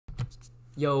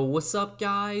Yo, what's up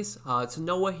guys? It's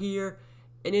Noah here,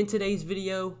 and in today's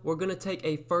video, we're going to take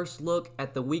a first look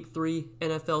at the Week 3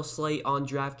 NFL slate on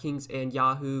Draftkings and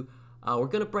Yahoo. We're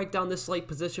going to break down this slate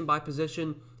position by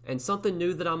position, and something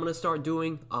new that I'm going to start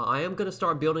doing, I am going to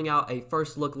start building out a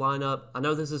first look lineup. I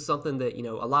know this is something that,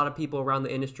 a lot of people around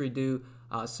the industry do.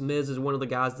 Smiz is one of the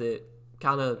guys that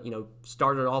kind of,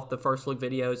 started off the first look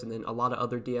videos, and then a lot of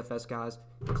other DFS guys,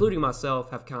 including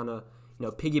myself, have kind of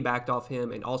piggybacked off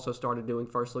him and also started doing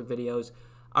first look videos.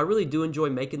 I really do enjoy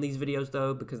making these videos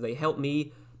though, because they help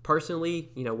me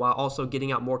personally, while also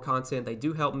getting out more content. They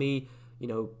do help me,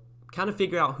 kind of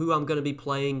figure out who I'm going to be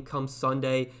playing come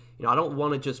Sunday. I don't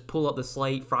want to just pull up the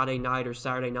slate Friday night or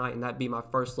Saturday night and that be my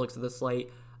first looks of the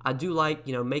slate. I do like,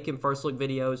 making first look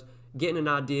videos, getting an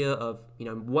idea of,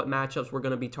 what matchups we're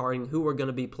going to be targeting, who we're going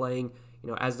to be playing,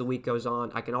 as the week goes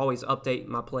on. I can always update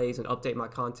my plays and update my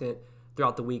content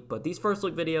throughout the week, but these first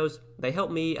look videos, they help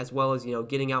me as well as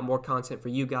getting out more content for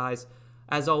you guys.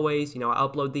 As always, I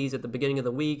upload these at the beginning of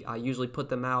the week. I usually put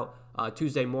them out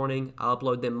Tuesday morning. I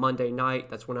upload them Monday night.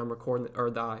 That's when I'm recording,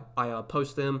 or I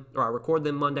post them, or I record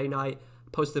them Monday night,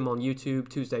 post them on YouTube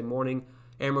Tuesday morning.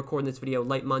 And I'm recording this video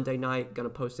late Monday night, gonna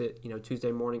post it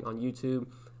Tuesday morning on YouTube.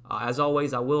 As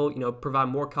always, I will provide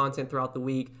more content throughout the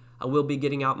week. I will be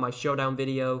getting out my showdown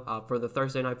video for the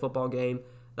Thursday night football game.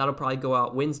 That'll probably go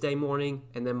out Wednesday morning,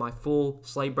 and then my full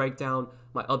slate breakdown,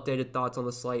 my updated thoughts on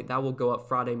the slate, that will go up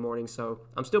Friday morning. So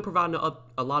I'm still providing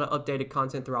a lot of updated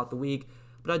content throughout the week,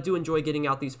 but I do enjoy getting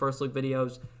out these first look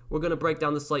videos. We're going to break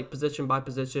down the slate position by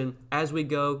position as we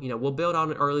go. We'll build out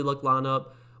an early look lineup,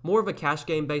 more of a cash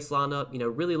game based lineup,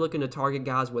 really looking to target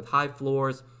guys with high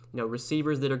floors,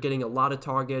 receivers that are getting a lot of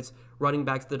targets, running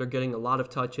backs that are getting a lot of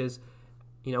touches.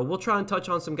 We'll try and touch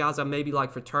on some guys I maybe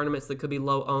like for tournaments that could be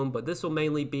low owned, but this will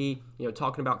mainly be,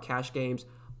 talking about cash games,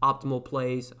 optimal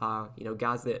plays,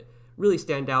 guys that really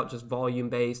stand out, just volume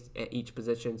based at each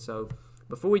position. So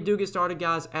before we do get started,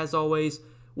 guys, as always,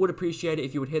 would appreciate it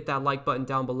if you would hit that like button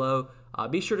down below.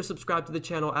 Be sure to subscribe to the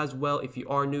channel as well if you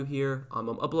are new here. I'm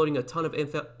uploading a ton of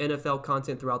NFL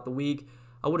content throughout the week.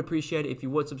 I would appreciate it if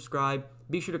you would subscribe.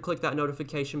 Be sure to click that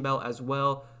notification bell as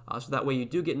well, so that way you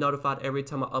do get notified every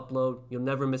time I upload. You'll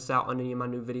never miss out on any of my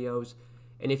new videos.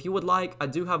 And if you would like, I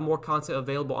do have more content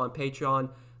available on Patreon.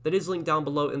 That is linked down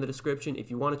below in the description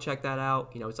if you want to check that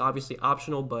out. It's obviously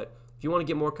optional, but if you want to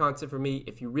get more content from me,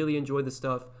 if you really enjoy the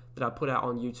stuff that I put out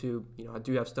on YouTube, I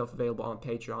do have stuff available on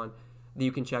Patreon that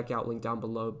you can check out, link down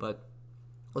below. But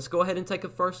let's go ahead and take a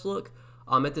first look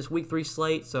at this Week 3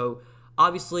 slate. So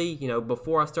obviously,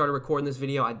 before I started recording this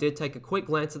video, I did take a quick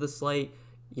glance at the slate.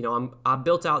 I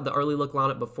built out the early look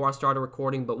lineup before I started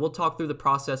recording, but we'll talk through the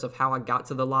process of how I got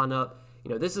to the lineup.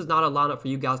 This is not a lineup for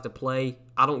you guys to play.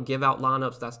 I don't give out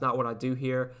lineups. That's not what I do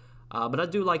here. But I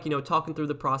do like, talking through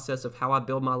the process of how I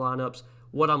build my lineups,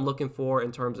 what I'm looking for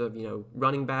in terms of,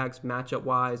 running backs,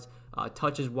 matchup-wise,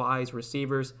 touches-wise,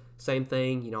 receivers, same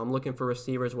thing. I'm looking for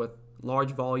receivers with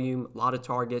large volume, a lot of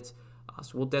targets.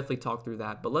 So we'll definitely talk through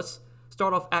that. But let's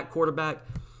start off at quarterback.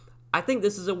 I think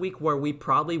this is a week where we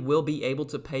probably will be able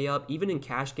to pay up, even in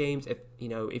cash games.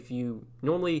 If you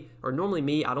normally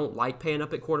me, I don't like paying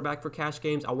up at quarterback for cash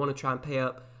games. I want to try and pay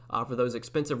up for those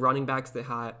expensive running backs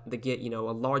that get a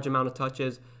large amount of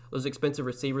touches, those expensive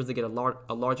receivers that get a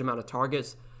large amount of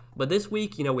targets. But this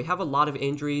week, we have a lot of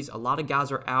injuries. A lot of guys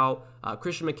are out.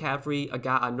 Christian McCaffrey, a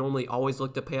guy I normally always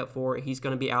look to pay up for, he's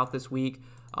going to be out this week.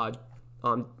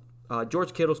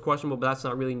 George Kittle's questionable, but that's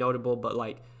not really notable. But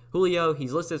Julio,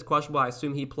 he's listed as questionable. I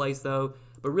assume he plays though.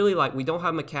 But really, we don't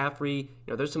have McCaffrey.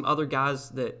 There's some other guys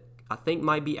that I think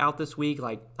might be out this week.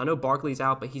 I know Barkley's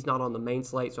out, but he's not on the main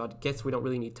slate, so I guess we don't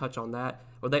really need to touch on that.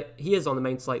 He is on the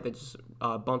main slate. That just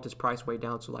bumped his price way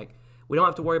down. So we don't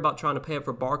have to worry about trying to pay up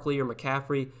for Barkley or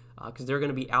McCaffrey because they're going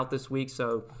to be out this week.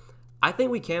 So I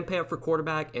think we can pay up for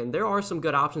quarterback, and there are some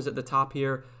good options at the top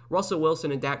here. Russell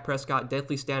Wilson and Dak Prescott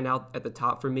definitely stand out at the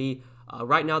top for me.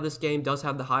 Right now, this game does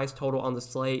have the highest total on the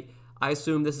slate. I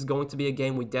assume this is going to be a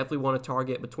game we definitely want to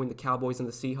target between the Cowboys and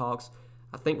the Seahawks.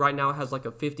 I think right now it has a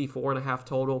 54.5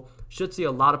 total. Should see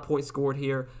a lot of points scored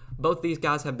here. Both these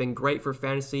guys have been great for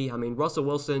fantasy. I mean, Russell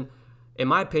Wilson, in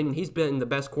my opinion, he's been the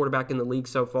best quarterback in the league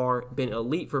so far. Been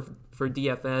elite for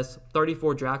DFS.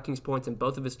 34 Draftkings points in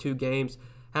both of his 2 games.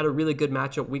 Had a really good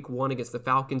matchup week 1 against the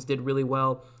Falcons. Did really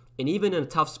well. And even in a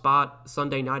tough spot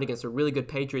Sunday night against a really good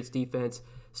Patriots defense,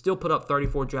 still put up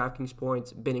 34 Draftkings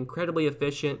points, been incredibly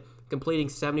efficient, completing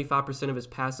 75% of his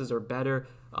passes or better,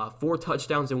 4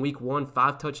 touchdowns in week 1,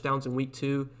 5 touchdowns in week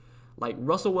 2.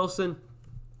 Russell Wilson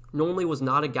normally was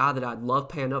not a guy that I'd love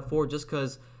paying up for just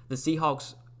because the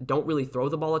Seahawks don't really throw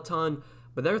the ball a ton,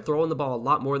 but they're throwing the ball a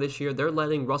lot more this year. They're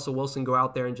letting Russell Wilson go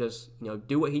out there and just,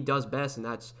 do what he does best, and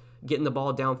that's getting the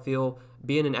ball downfield,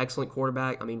 being an excellent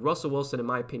quarterback. I mean, Russell Wilson, in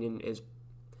my opinion,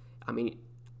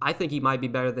 I think he might be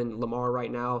better than Lamar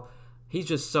right now. He's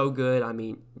just so good. I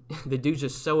mean, the dude's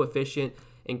just so efficient,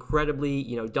 incredibly,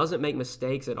 doesn't make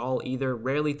mistakes at all either,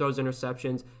 rarely throws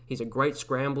interceptions. He's a great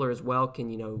scrambler as well,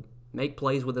 can, make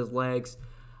plays with his legs.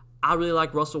 I really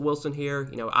like Russell Wilson here.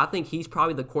 I think he's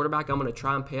probably the quarterback I'm going to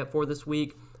try and pay up for this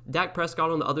week. Dak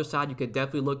Prescott on the other side, you could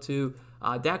definitely look to.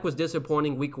 Dak was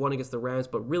disappointing week 1 against the Rams,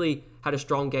 but really had a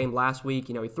strong game last week.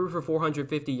 He threw for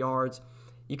 450 yards.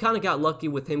 You kind of got lucky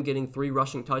with him getting 3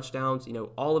 rushing touchdowns.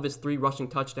 All of his 3 rushing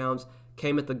touchdowns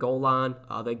came at the goal line.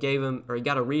 They gave him, or he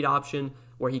got a read option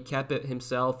where he kept it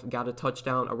himself, got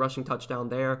a rushing touchdown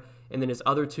there. And then his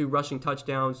other 2 rushing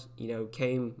touchdowns,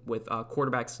 came with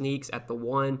quarterback sneaks at the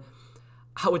 1.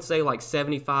 I would say like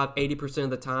 75, 80% of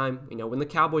the time, when the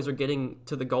Cowboys are getting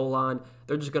to the goal line,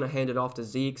 they're just going to hand it off to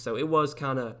Zeke. So it was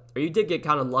you did get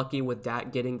kind of lucky with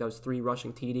Dak getting those 3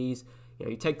 rushing TDs.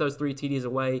 You take those 3 TDs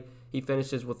away, he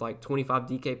finishes with like 25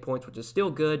 DK points, which is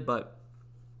still good, but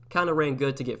kind of ran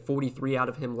good to get 43 out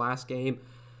of him last game.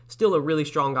 Still a really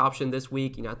strong option this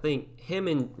week. I think him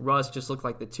and Russ just look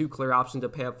like the 2 clear options to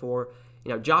pay up for.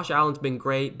 Josh Allen's been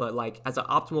great, but like as an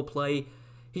optimal play,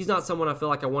 he's not someone I feel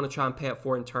like I want to try and pay up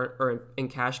for in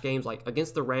cash games. Like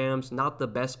against the Rams, not the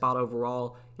best spot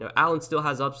overall. Allen still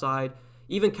has upside.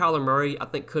 Even Kyler Murray, I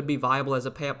think, could be viable as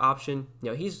a pay-up option.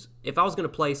 If I was going to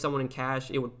play someone in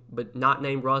cash, but not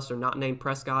named Russ or not named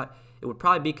Prescott, it would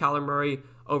probably be Kyler Murray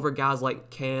over guys like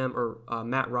Cam or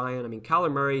Matt Ryan. I mean,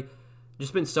 Kyler Murray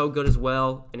just been so good as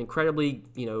well. An incredibly,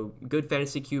 good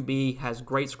fantasy QB, has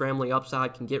great scrambling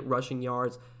upside, can get rushing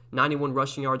yards. 91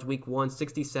 rushing yards week 1,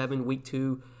 67 week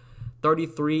 2,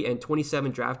 33 and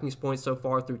 27 Draftkings points so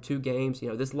far through 2 games.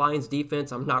 This Lions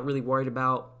defense, I'm not really worried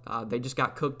about. They just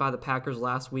got cooked by the Packers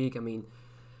last week. I mean,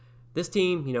 this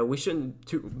team, we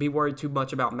shouldn't be worried too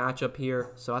much about matchup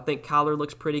here. So I think Kyler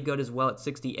looks pretty good as well at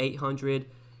 6,800.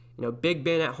 Big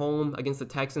Ben at home against the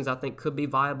Texans, I think could be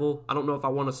viable. I don't know if I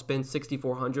want to spend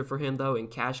 6,400 for him though in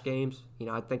cash games.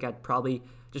 I think I'd probably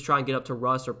just try and get up to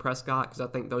Russ or Prescott because I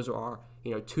think those are our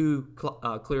 2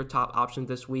 clear top options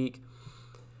this week.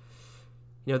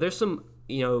 There's some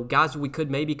guys we could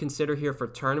maybe consider here for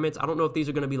tournaments. I don't know if these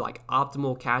are going to be like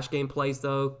optimal cash game plays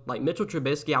though. Like Mitchell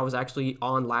Trubisky, I was actually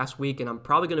on last week, and I'm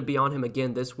probably going to be on him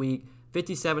again this week.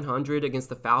 5,700 against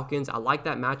the Falcons. I like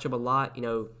that matchup a lot.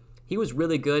 He was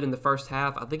really good in the first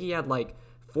half. I think he had like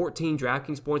 14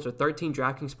 Draftkings points or 13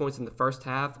 Draftkings points in the first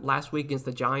half last week against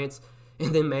the Giants,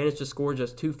 and then managed to score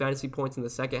just 2 fantasy points in the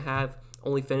second half.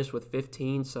 Only finished with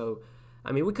 15. So,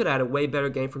 I mean, we could have had a way better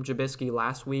game from Trubisky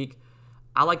last week.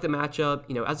 I like the matchup.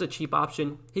 As a cheap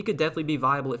option, he could definitely be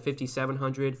viable at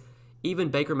 5,700. Even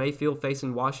Baker Mayfield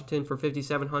facing Washington for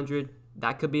 5,700,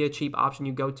 that could be a cheap option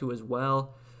you go to as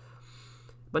well.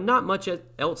 But not much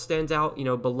else stands out,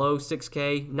 below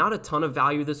 6K. Not a ton of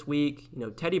value this week.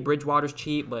 Teddy Bridgewater's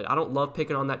cheap, but I don't love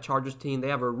picking on that Chargers team. They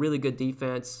have a really good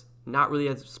defense. Not really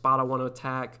a spot I want to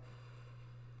attack.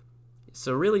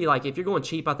 So really, like, if you're going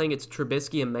cheap, I think it's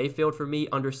Trubisky and Mayfield for me,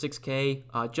 under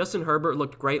 6K. Justin Herbert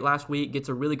looked great last week, gets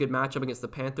a really good matchup against the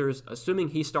Panthers. Assuming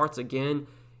he starts again,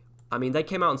 I mean, they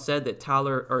came out and said that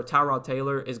Tyrod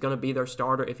Taylor is going to be their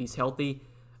starter if he's healthy.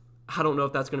 I don't know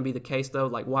if that's going to be the case, though.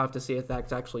 Like, we'll have to see if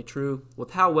that's actually true.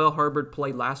 With how well Herbert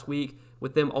played last week,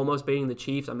 with them almost beating the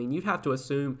Chiefs, I mean, you'd have to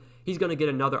assume he's going to get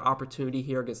another opportunity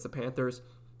here against the Panthers.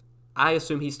 I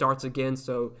assume he starts again,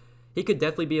 so he could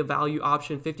definitely be a value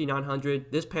option,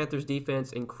 5,900. This Panthers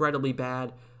defense, incredibly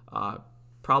bad.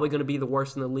 Probably going to be the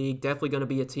worst in the league. Definitely going to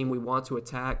be a team we want to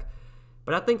attack.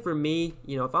 But I think for me,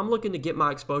 if I'm looking to get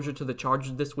my exposure to the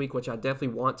Chargers this week, which I definitely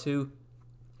want to,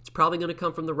 it's probably going to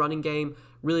come from the running game.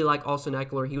 Really like Austin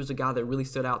Eckler. He was a guy that really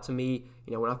stood out to me,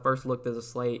 when I first looked at the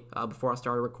slate before I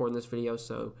started recording this video.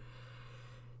 So,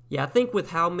 yeah, I think with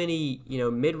how many,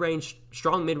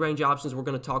 strong mid-range options we're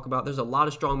going to talk about, there's a lot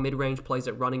of strong mid-range plays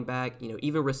at running back.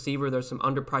 Even receiver, there's some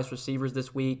underpriced receivers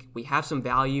this week. We have some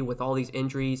value with all these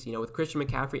injuries, with Christian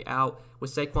McCaffrey out,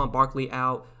 with Saquon Barkley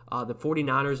out. The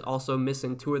 49ers also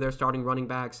missing 2 of their starting running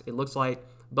backs. It looks like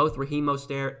both Raheem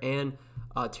Mostert and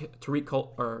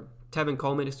Tevin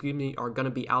Coleman, are going to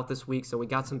be out this week, so we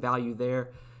got some value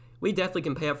there. We definitely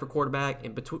can pay up for quarterback,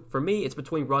 and for me, it's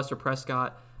between Russ or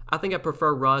Prescott. I think I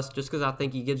prefer Russ just because I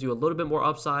think he gives you a little bit more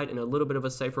upside and a little bit of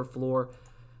a safer floor.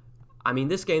 I mean,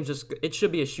 this game's it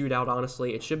should be a shootout,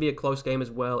 honestly. It should be a close game as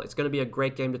well. It's going to be a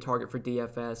great game to target for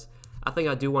DFS. I think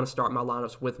I do want to start my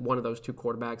lineups with one of those 2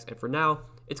 quarterbacks, and for now,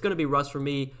 it's going to be Russ for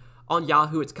me. On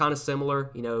Yahoo, it's kind of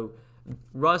similar.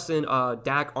 Russ and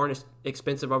Dak aren't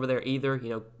expensive over there either. You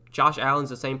know, Josh Allen's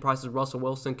the same price as Russell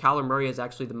Wilson. Kyler Murray is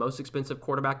actually the most expensive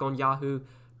quarterback on Yahoo.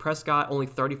 Prescott, only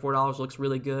 $34, looks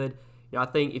really good. You know, I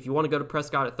think if you want to go to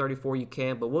Prescott at 34, you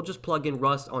can, but we'll just plug in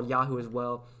Russ on Yahoo as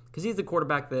well because he's the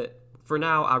quarterback that, for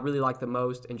now, I really like the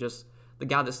most and just the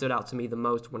guy that stood out to me the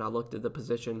most when I looked at the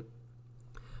position.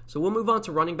 So we'll move on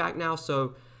to running back now.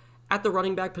 So at the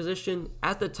running back position,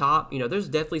 at the top, you know, there's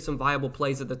definitely some viable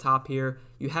plays at the top here.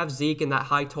 You have Zeke in that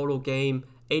high total game,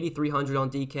 8,300 on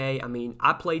DK. I mean,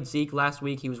 I played Zeke last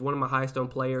week. He was one of my highest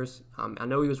owned players. I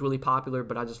know he was really popular,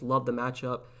 but I just love the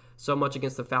matchup so much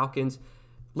against the Falcons.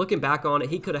 Looking back on it,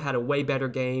 he could have had a way better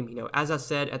game. You know, as I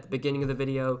said at the beginning of the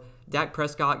video, Dak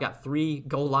Prescott got 3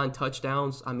 goal line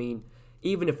touchdowns. I mean,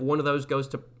 even if one of those goes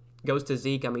to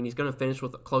Zeke, I mean, he's going to finish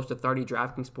with close to 30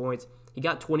 DraftKings points. He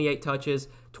got 28 touches,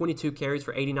 22 carries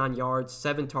for 89 yards,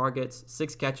 7 targets,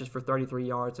 6 catches for 33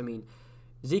 yards. I mean,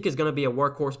 Zeke is going to be a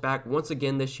workhorse back once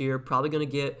again this year, probably going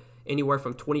to get anywhere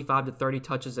from 25 to 30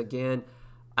 touches again.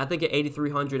 I think at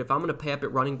 8,300, if I'm going to pay up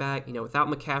at running back, you know, without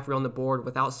McCaffrey on the board,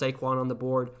 without Saquon on the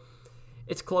board,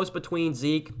 it's close between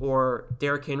Zeke or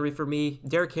Derrick Henry for me.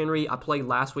 Derrick Henry, I played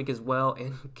last week as well,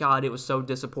 and God, it was so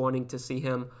disappointing to see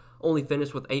him only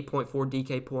finish with 8.4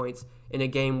 DK points in a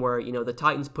game where, you know, the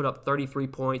Titans put up 33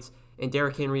 points and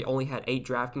Derrick Henry only had 8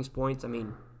 DraftKings points. I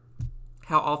mean,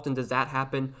 how often does that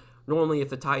happen? Normally, if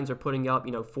the Titans are putting up,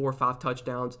 you know, 4 or 5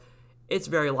 touchdowns, it's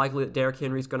very likely that Derrick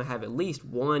Henry is going to have at least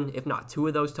 1, if not 2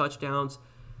 of those touchdowns.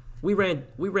 We ran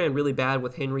really bad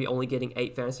with Henry only getting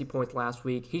 8 fantasy points last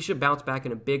week. He should bounce back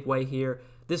in a big way here.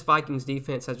 This Vikings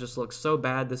defense has just looked so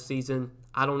bad this season.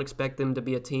 I don't expect them to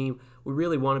be a team we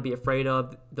really want to be afraid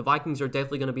of. The Vikings are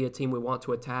definitely going to be a team we want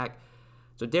to attack.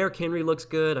 So Derrick Henry looks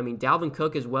good. I mean, Dalvin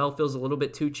Cook as well feels a little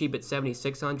bit too cheap at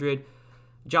 7,600.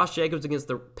 Josh Jacobs against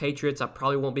the Patriots, I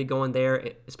probably won't be going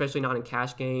there, especially not in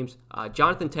cash games.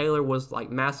 Jonathan Taylor was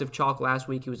like massive chalk last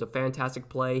week. He was a fantastic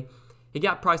play. He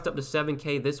got priced up to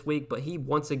 $7K this week, but he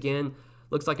once again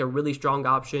looks like a really strong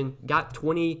option. Got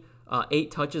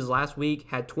 28 touches last week,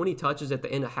 had 20 touches at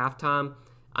the end of halftime.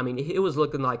 I mean, it was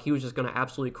looking like he was just going to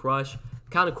absolutely crush.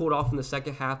 Kind of cooled off in the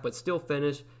second half, but still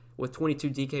finished with 22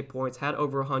 DK points, had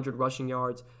over 100 rushing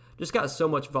yards. Just got so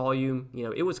much volume. You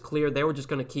know, it was clear they were just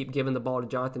going to keep giving the ball to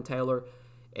Jonathan Taylor.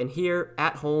 And here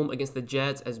at home against the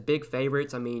Jets as big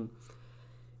favorites, I mean,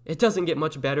 it doesn't get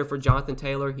much better for Jonathan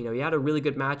Taylor. You know, he had a really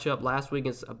good matchup last week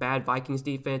against a bad Vikings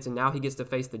defense, and now he gets to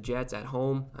face the Jets at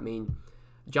home. I mean,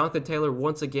 Jonathan Taylor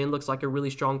once again looks like a really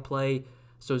strong play.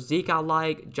 So Zeke I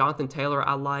like, Jonathan Taylor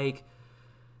I like.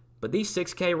 But these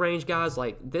 6K range guys,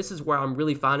 like, this is where I'm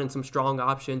really finding some strong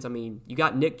options. I mean, you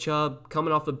got Nick Chubb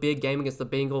coming off a big game against the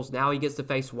Bengals. Now he gets to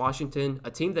face Washington, a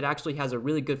team that actually has a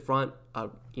really good front.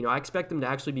 You know, I expect them to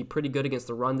actually be pretty good against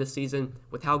the run this season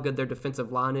with how good their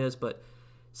defensive line is. But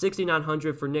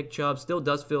 6,900 for Nick Chubb still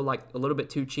does feel like a little bit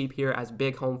too cheap here as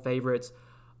big home favorites.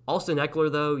 Austin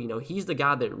Eckler, though, you know, he's the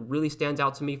guy that really stands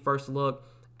out to me first look.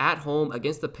 At home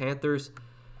against the Panthers,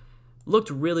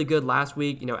 looked really good last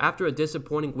week. You know, after a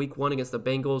disappointing week 1 against the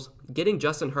Bengals, getting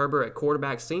Justin Herbert at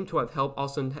quarterback seemed to have helped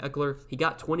Austin Eckler. He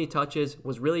got 20 touches,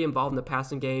 was really involved in the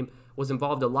passing game, was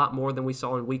involved a lot more than we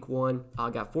saw in week 1.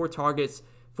 Got 4 targets,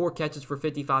 4 catches for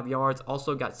 55 yards,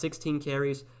 also got 16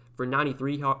 carries for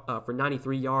 93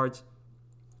 yards.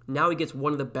 Now he gets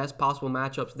one of the best possible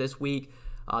matchups this week.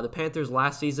 The Panthers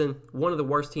last season, one of the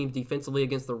worst teams defensively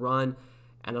against the run.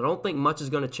 And I don't think much is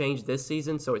going to change this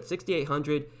season. So at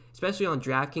 6,800, especially on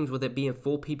DraftKings with it being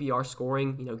full PPR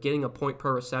scoring, you know, getting a point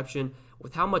per reception,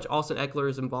 with how much Austin Eckler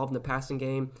is involved in the passing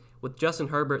game, with Justin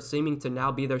Herbert seeming to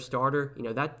now be their starter, you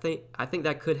know, I think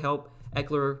that could help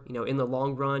Eckler, you know, in the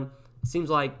long run. It seems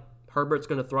like Herbert's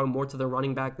going to throw more to the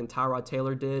running back than Tyrod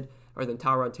Taylor did, or than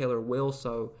Tyrod Taylor will.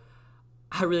 So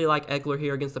I really like Eckler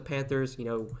here against the Panthers. You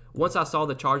know, once I saw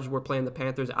the Chargers were playing the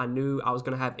Panthers, I knew I was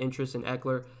going to have interest in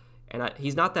Eckler. And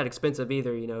he's not that expensive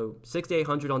either. You know,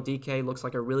 6,800 on DK looks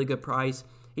like a really good price.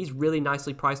 He's really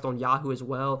nicely priced on Yahoo as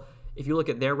well. If you look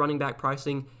at their running back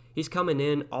pricing, he's coming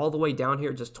in all the way down here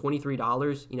at just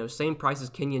 $23. You know, same price as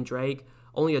Kenyon Drake,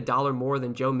 only $1 more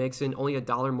than Joe Mixon, only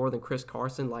 $1 more than Chris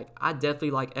Carson. Like, I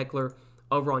definitely like Eckler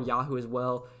over on Yahoo as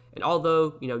well. And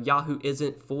although, you know, Yahoo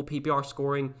isn't full PPR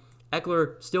scoring,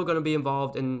 Eckler still going to be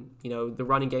involved in, you know, the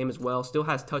running game as well. Still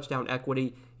has touchdown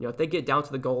equity. You know, if they get down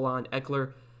to the goal line,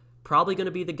 Eckler probably going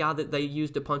to be the guy that they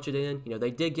use to punch it in. You know, they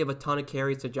did give a ton of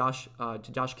carries to Josh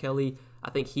Kelly.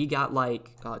 I think he got like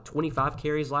 25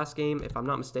 carries last game, if I'm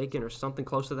not mistaken, or something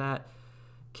close to that.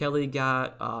 Kelly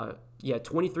got,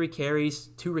 23 carries,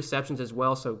 2 receptions as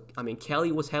well. So, I mean,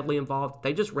 Kelly was heavily involved.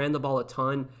 They just ran the ball a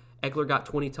ton. Eckler got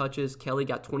 20 touches. Kelly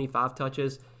got 25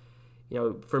 touches.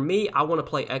 For me, I want to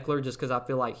play Eckler just because I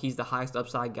feel like he's the highest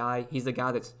upside guy. He's the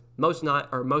guy that's most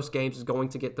games is going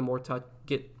to get the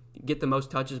get the most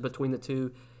touches between the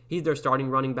two. He's their starting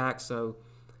running back, so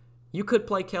you could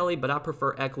play Kelly, but I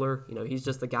prefer Eckler. He's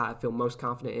just the guy I feel most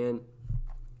confident in.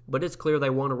 But it's clear they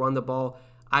want to run the ball.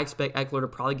 I expect Eckler to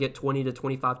probably get 20 to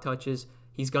 25 touches.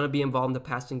 He's going to be involved in the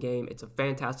passing game. It's a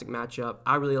fantastic matchup.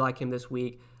 I really like him this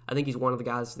week. I think he's one of the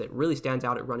guys that really stands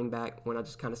out at running back when I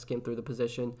just kind of skim through the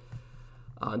position.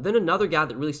 Then another guy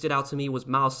that really stood out to me was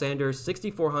Miles Sanders,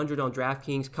 6,400 on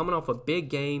DraftKings, coming off a big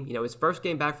game. His first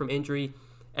game back from injury.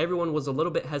 Everyone was a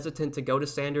little bit hesitant to go to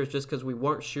Sanders just because we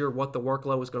weren't sure what the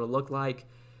workload was going to look like.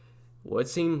 Well, it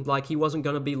seemed like he wasn't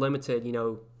going to be limited,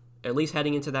 at least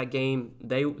heading into that game.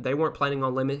 They weren't planning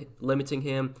on limiting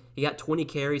him. He got 20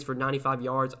 carries for 95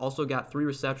 yards, also got 3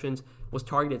 receptions, was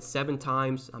targeted 7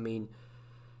 times.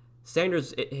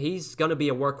 Sanders, he's going to be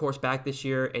a workhorse back this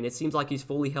year, and it seems like he's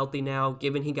fully healthy now.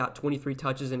 Given he got 23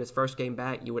 touches in his first game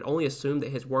back, you would only assume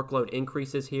that his workload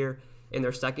increases here in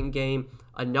their second game.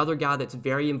 Another guy that's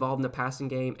very involved in the passing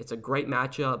game. It's a great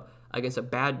matchup against a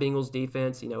bad Bengals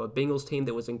defense, a Bengals team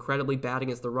that was incredibly bad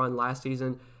against the run last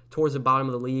season, towards the bottom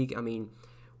of the league.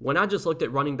 When I just looked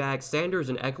at running backs, Sanders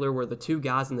and Eckler were the 2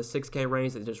 guys in the 6K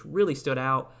range that just really stood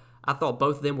out. I thought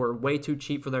both of them were way too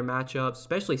cheap for their matchups,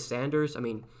 especially Sanders.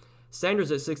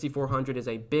 Sanders at 6,400 is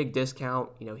a big discount.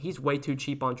 He's way too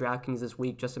cheap on DraftKings this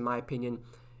week, just in my opinion.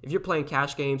 If you're playing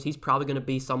cash games, he's probably going to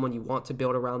be someone you want to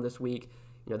build around this week.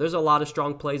 There's a lot of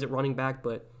strong plays at running back,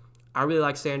 but I really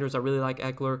like Sanders. I really like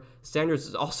Eckler. Sanders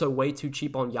is also way too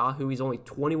cheap on Yahoo. He's only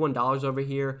 $21 over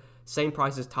here. Same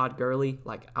price as Todd Gurley.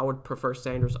 I would prefer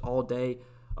Sanders all day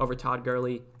over Todd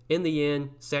Gurley. In the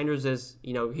end, Sanders is,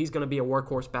 he's going to be a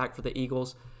workhorse back for the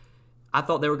Eagles. I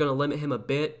thought they were going to limit him a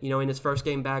bit, in his first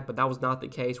game back, but that was not the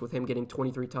case with him getting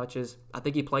 23 touches. I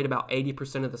think he played about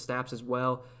 80% of the snaps as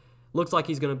well. Looks like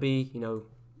he's going to be,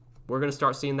 we're going to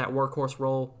start seeing that workhorse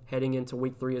role heading into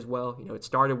week 3 as well. It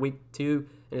started week 2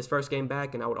 in his first game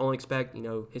back, and I would only expect,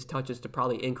 his touches to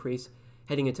probably increase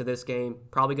heading into this game.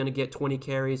 Probably going to get 20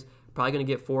 carries, probably going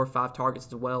to get 4 or 5 targets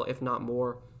as well, if not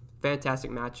more. Fantastic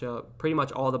matchup. Pretty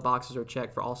much all the boxes are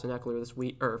checked for Austin Eckler this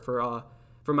week, or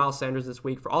for Miles Sanders this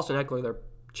week. For Austin Eckler, they're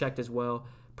checked as well.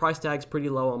 Price tag's pretty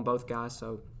low on both guys,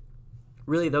 so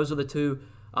really those are the 2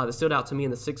 that stood out to me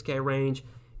in the 6K range.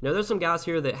 There's some guys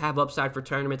here that have upside for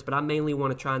tournaments, but I mainly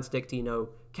want to try and stick to,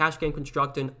 cash game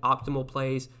constructing, optimal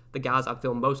plays, the guys I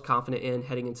feel most confident in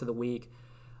heading into the week.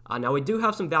 Now, we do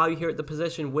have some value here at the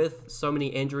position with so many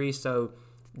injuries, so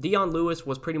Dion Lewis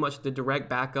was pretty much the direct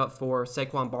backup for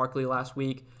Saquon Barkley last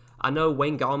week. I know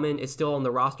Wayne Gallman is still on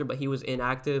the roster, but he was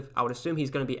inactive. I would assume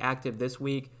he's going to be active this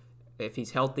week if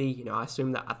he's healthy. I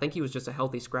think he was just a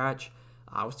healthy scratch.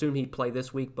 I would assume he'd play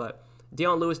this week, but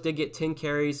Dion Lewis did get 10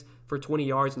 carries for 20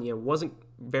 yards, and wasn't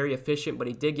very efficient, but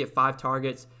he did get 5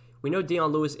 targets. We know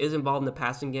Dion Lewis is involved in the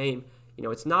passing game.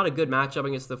 It's not a good matchup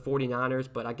against the 49ers,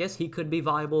 but I guess he could be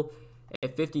viable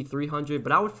at 5,300,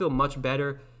 but I would feel much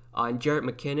better in Jarrett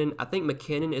McKinnon. I think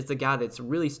McKinnon is the guy that's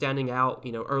really standing out,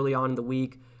 early on in the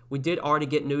week. We did already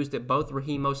get news that both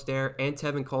Raheem Mostert and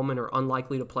Tevin Coleman are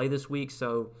unlikely to play this week,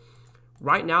 so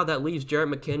right now that leaves Jarrett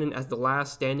McKinnon as the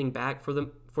last standing back for the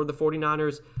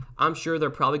 49ers. I'm sure they're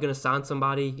probably going to sign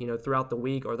somebody, throughout the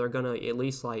week, or they're going to at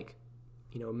least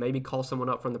maybe call someone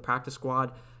up from the practice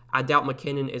squad. I doubt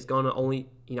McKinnon is going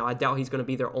to I doubt he's going to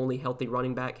be their only healthy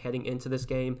running back heading into this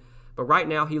game. But right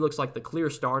now he looks like the clear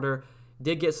starter.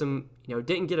 Did get some,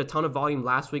 didn't get a ton of volume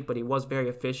last week, but he was very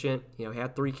efficient. He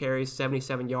had 3 carries,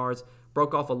 77 yards,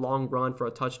 broke off a long run for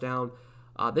a touchdown.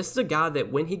 This is a guy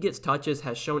that when he gets touches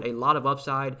has shown a lot of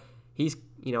upside. He's,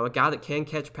 a guy that can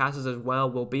catch passes as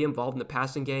well, will be involved in the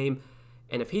passing game.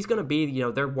 And if he's going to be,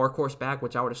 their workhorse back,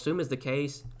 which I would assume is the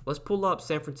case, let's pull up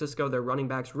San Francisco, their running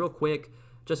backs, real quick,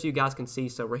 just so you guys can see.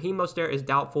 So Raheem Mostert is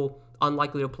doubtful,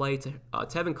 unlikely to play.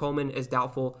 Tevin Coleman is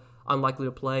doubtful, unlikely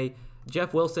to play.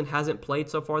 Jeff Wilson hasn't played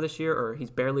so far this year, or he's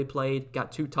barely played,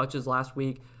 got 2 touches last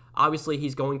week. Obviously,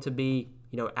 he's going to be,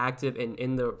 active and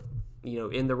in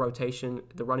the rotation,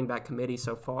 the running back committee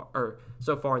so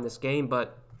far in this game.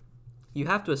 But you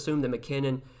have to assume that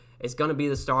McKinnon is going to be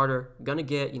the starter, going to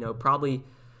get, probably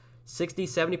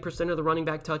 60-70% of the running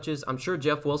back touches. I'm sure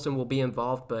Jeff Wilson will be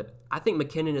involved, but I think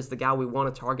McKinnon is the guy we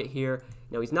want to target here.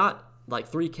 He's not like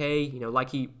 3K,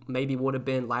 like he maybe would have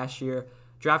been last year.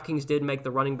 DraftKings did make the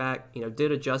running back,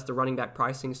 did adjust the running back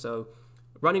pricing, so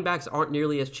running backs aren't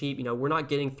nearly as cheap. We're not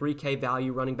getting 3K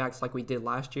value running backs like we did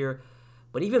last year,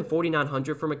 but even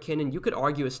 4,900 for McKinnon, you could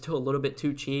argue is still a little bit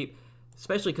too cheap,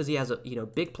 especially because he has a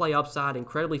big play upside,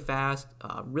 incredibly fast,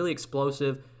 really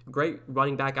explosive, Great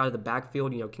running back out of the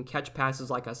backfield, can catch passes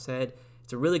like I said.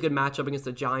 It's a really good matchup against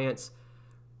the Giants.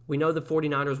 We know the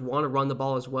 49ers want to run the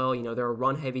ball as well. They're a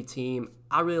run-heavy team.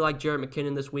 I really like Jerick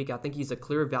McKinnon this week. I think he's a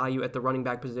clear value at the running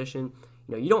back position.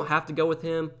 You don't have to go with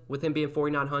him being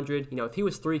 4,900. If he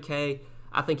was 3K,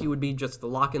 I think he would be just the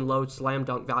lock and load, slam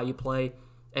dunk value play.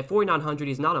 At 4,900,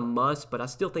 he's not a must, but I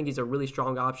still think he's a really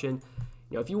strong option.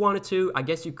 If you wanted to, I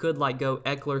guess you could go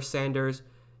Eckler, Sanders,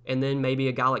 and then maybe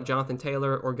a guy like Jonathan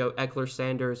Taylor, or go Eckler,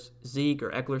 Sanders, Zeke,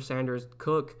 or Eckler, Sanders,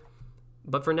 Cook.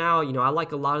 But for now, I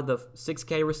like a lot of the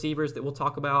 6K receivers that we'll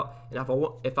talk about. And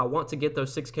if I want to get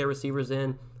those 6K receivers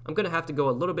in, I'm going to have to go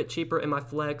a little bit cheaper in my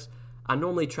flex. I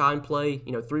normally try and play,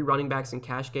 3 running backs in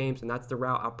cash games, and that's the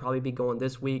route I'll probably be going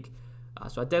this week.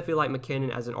 So I definitely like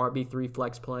McKinnon as an RB3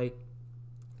 flex play.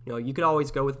 You could always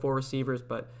go with 4 receivers,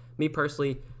 but me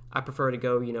personally, I prefer to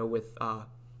go,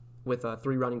 with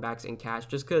 3 running backs in cash,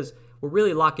 just because we're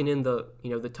really locking in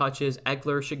the touches.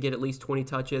 Eckler should get at least 20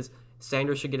 touches.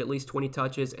 Sanders should get at least 20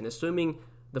 touches, and assuming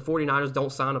the 49ers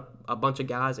don't sign a bunch of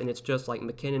guys and it's just like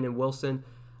McKinnon and Wilson,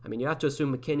 you have to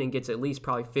assume McKinnon gets at least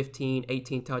probably 15,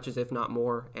 18 touches, if not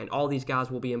more, and all these guys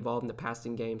will be involved in the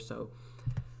passing game. So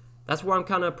that's where I'm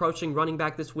kind of approaching running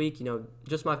back this week.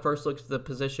 Just my first look at the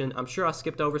position. I'm sure I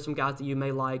skipped over some guys that you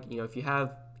may like. If you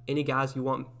have any guys you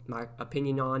want my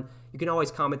opinion on, you can always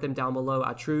comment them down below.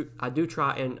 I do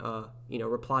try and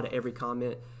reply to every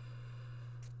comment.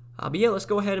 But yeah, let's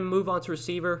go ahead and move on to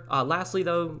receiver. Lastly,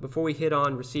 though, before we hit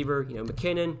on receiver,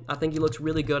 McKinnon, I think he looks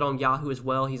really good on Yahoo as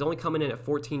well. He's only coming in at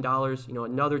 $14.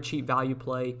 Another cheap value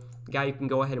play, guy you can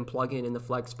go ahead and plug in the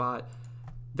flex spot.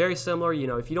 Very similar.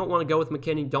 If you don't want to go with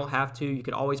McKinnon, you don't have to. You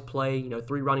could always play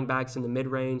 3 running backs in the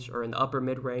mid-range or in the upper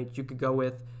mid-range. You could go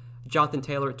with Jonathan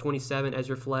Taylor at 27 as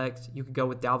your flex. You could go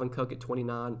with Dalvin Cook at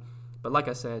 29. But like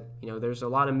I said, there's a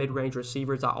lot of mid-range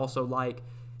receivers I also like.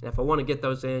 And if I want to get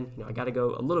those in, I got to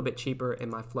go a little bit cheaper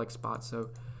in my flex spot. So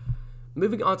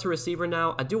moving on to receiver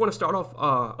now, I do want to start off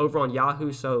over on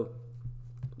Yahoo. So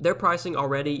their pricing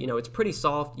already, it's pretty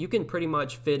soft. You can pretty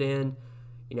much fit in,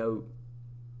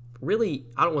 really,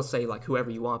 I don't want to say like whoever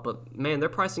you want, but man, their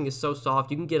pricing is so soft.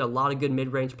 You can get a lot of good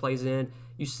mid-range plays in.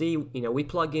 You see, we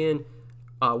plug in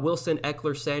Wilson,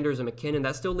 Eckler, Sanders, and McKinnon.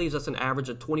 That still leaves us an average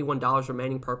of $21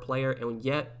 remaining per player, and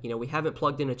yet, we haven't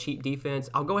plugged in a cheap defense.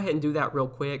 I'll go ahead and do that real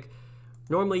quick.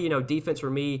 Normally, defense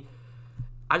for me,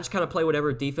 I just kind of play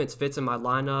whatever defense fits in my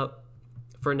lineup.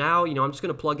 For now, I'm just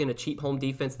going to plug in a cheap home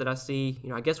defense that I see.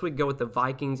 I guess we could go with the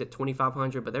Vikings at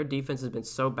 2,500, but their defense has been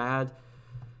so bad.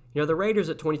 The Raiders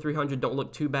at 2,300 don't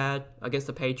look too bad against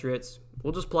the Patriots.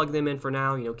 We'll just plug them in for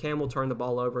now. Cam will turn the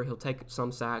ball over. He'll take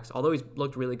some sacks, although he's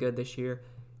looked really good this year.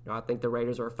 I think the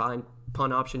Raiders are a fine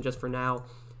punt option just for now.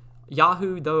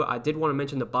 Yahoo, though, I did want to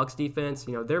mention the Bucs defense.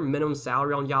 Their minimum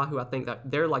salary on Yahoo, I think that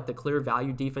they're like the clear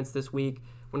value defense this week.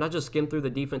 When I just skimmed through the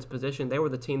defense position, they were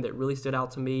the team that really stood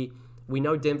out to me. We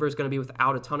know Denver's going to be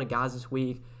without a ton of guys this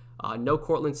week. No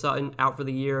Cortland Sutton out for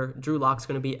the year. Drew Lock's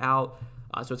going to be out.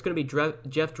 So it's going to be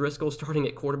Jeff Driscoll starting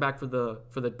at quarterback for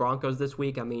the Broncos this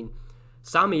week.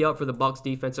 Sign me up for the Bucs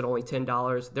defense at only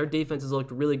 $10. Their defense has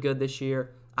looked really good this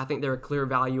year. I think they're a clear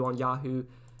value on Yahoo.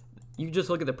 You just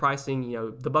look at the pricing.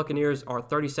 The Buccaneers are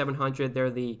 $3,700. They're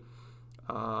the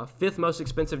 5th most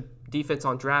expensive defense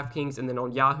on Draftkings, and then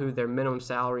on Yahoo, their minimum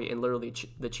salary and literally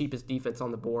the cheapest defense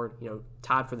on the board.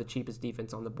 Tied for the cheapest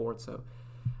defense on the board. So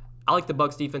I like the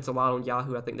Bucs defense a lot on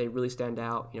Yahoo. I think they really stand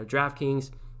out.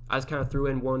 Draftkings, I just kind of threw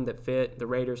in one that fit. The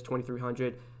Raiders,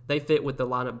 2,300. They fit with the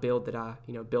lineup build that I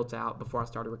built out before I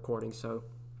started recording. So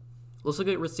let's look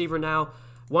at receiver now.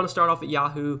 Want to start off at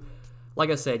Yahoo. Like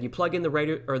I said, you plug in the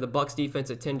Bucs defense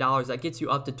at $10. That gets you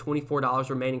up to $24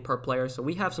 remaining per player. So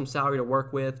we have some salary to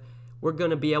work with. We're going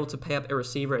to be able to pay up a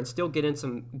receiver and still get in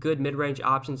some good mid-range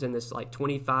options in this like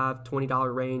 $25,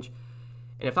 $20 range.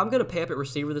 And if I'm going to pay up at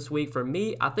receiver this week, for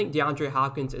me, I think DeAndre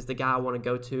Hopkins is the guy I want to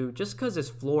go to just because his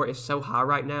floor is so high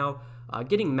right now.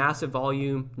 Getting massive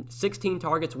volume, 16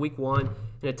 targets week 1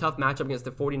 in a tough matchup against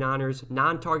the 49ers,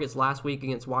 9 targets last week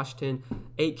against Washington,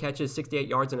 8 catches, 68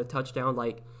 yards, and a touchdown.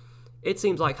 It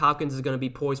seems like Hopkins is going to be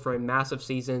poised for a massive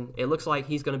season. It looks like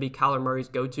he's going to be Kyler Murray's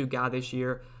go-to guy this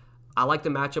year. I like the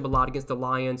matchup a lot against the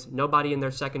Lions. Nobody in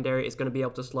their secondary is going to be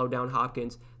able to slow down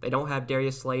Hopkins. They don't have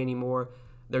Darius Slay anymore.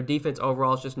 Their defense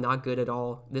overall is just not good at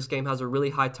all. This game has a really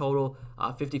high total,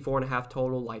 54.5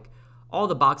 total. All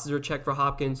the boxes are checked for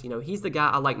Hopkins. He's the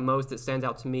guy I like most that stands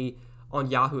out to me on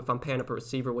Yahoo if I'm paying up a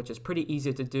receiver, which is pretty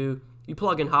easy to do. You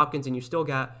plug in Hopkins and you still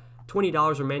got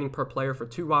 $20 remaining per player for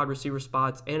 2 wide receiver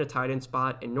spots and a tight end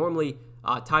spot. And normally,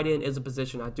 tight end is a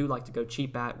position I do like to go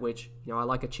cheap at, which, I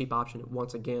like a cheap option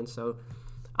once again. So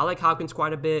I like Hopkins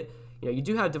quite a bit. You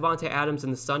do have Devontae Adams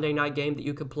in the Sunday night game that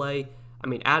you could play. I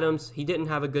mean, Adams, he didn't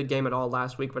have a good game at all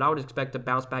last week, but I would expect a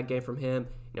bounce-back game from him.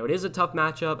 It is a tough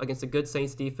matchup against a good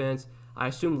Saints defense. I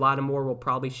assume Lattimore will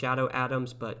probably shadow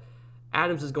Adams, but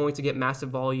Adams is going to get massive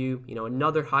volume.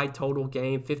 Another high total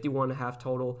game, 51.5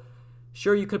 total.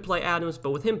 Sure, you could play Adams, but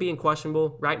with him being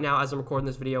questionable, right now as I'm recording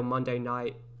this video Monday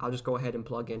night, I'll just go ahead and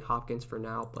plug in Hopkins for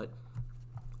now. But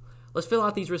let's fill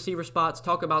out these receiver spots,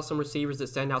 talk about some receivers that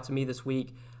stand out to me this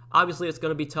week. Obviously, it's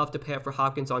going to be tough to pay up for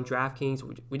Hopkins on Draftkings.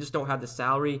 We just don't have the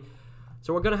salary.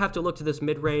 So we're going to have to look to this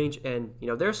mid-range, and,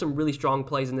 there's some really strong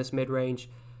plays in this mid-range.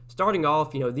 Starting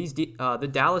off, the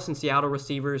Dallas and Seattle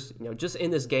receivers, just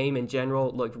in this game in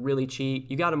general, looked really cheap.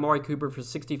 You got Amari Cooper for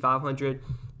 $6,500,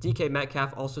 DK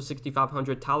Metcalf also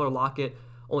 $6,500, Tyler Lockett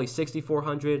only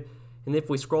 $6,400. And if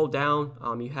we scroll down,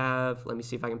 you have, let me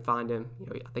see if I can find him.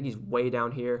 I think he's way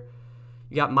down here.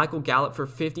 You got Michael Gallup for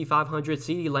 $5,500,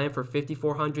 CeeDee Lamb for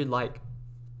 $5,400. Like,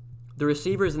 the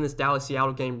receivers in this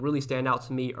Dallas-Seattle game really stand out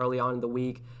to me early on in the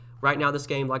week. Right now, this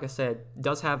game, like I said,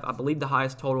 does have, I believe, the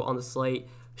highest total on the slate.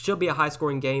 Should be a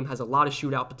high-scoring game, has a lot of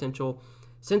shootout potential.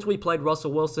 Since we played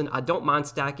Russell Wilson, I don't mind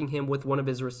stacking him with one of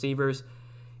his receivers.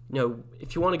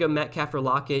 If you want to go Metcalf or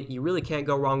Lockett, you really can't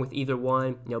go wrong with either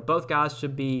one. Both guys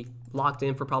should be locked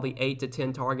in for probably 8 to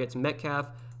 10 targets. Metcalf,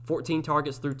 14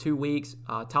 targets through 2 weeks.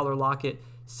 Tyler Lockett,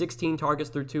 16 targets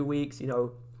through 2 weeks.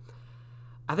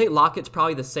 I think Lockett's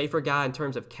probably the safer guy in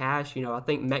terms of cash. I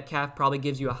think Metcalf probably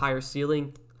gives you a higher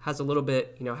ceiling, has a little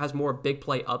bit, has more big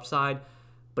play upside.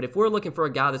 But if we're looking for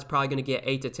a guy that's probably going to get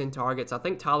 8 to 10 targets, I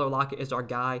think Tyler Lockett is our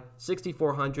guy,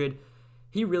 $6,400.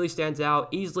 He really stands out.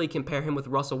 Easily compare him with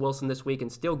Russell Wilson this week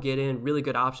and still get in really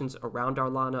good options around our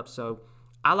lineup. So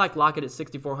I like Lockett at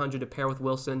 $6,400 to pair with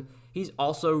Wilson. He's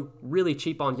also really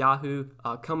cheap on Yahoo,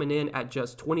 coming in at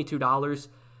just $22.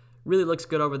 Really looks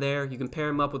good over there. You can pair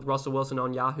him up with Russell Wilson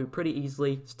on Yahoo pretty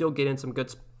easily. Still get in some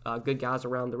good guys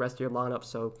around the rest of your lineup.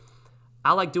 So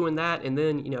I like doing that. And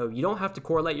then, you don't have to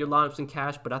correlate your lineups in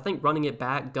cash, but I think running it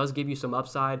back does give you some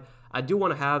upside. I do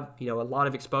want to have, a lot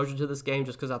of exposure to this game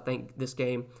just because I think this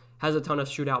game has a ton of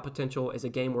shootout potential. It's a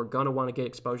game we're going to want to get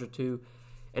exposure to.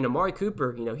 And Amari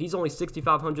Cooper, he's only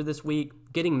 $6,500 this week,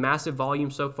 getting massive volume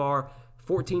so far.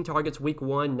 14 targets week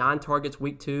 1, 9 targets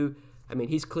week 2. I mean,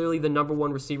 he's clearly the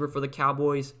 #1 receiver for the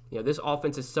Cowboys. This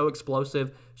offense is so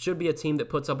explosive. Should be a team that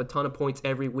puts up a ton of points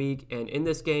every week. And in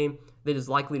this game, that is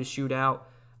likely to shoot out.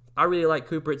 I really like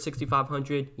Cooper at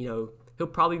 $6,500. He'll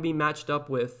probably be matched up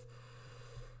with,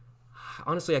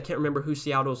 honestly, I can't remember who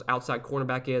Seattle's outside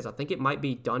cornerback is. I think it might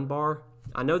be Dunbar.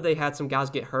 I know they had some guys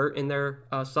get hurt in their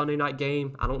Sunday night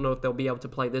game. I don't know if they'll be able to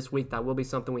play this week. That will be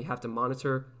something we have to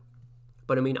monitor.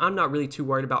 But, I'm not really too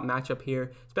worried about matchup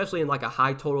here, especially in like a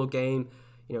high total game.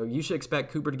 You should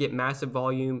expect Cooper to get massive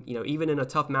volume. Even in a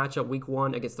tough matchup week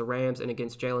 1 against the Rams and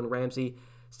against Jalen Ramsey.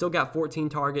 Still got 14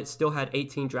 targets, still had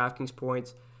 18 Draftkings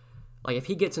points. Like, if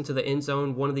he gets into the end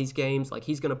zone one of these games, like,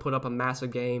 he's going to put up a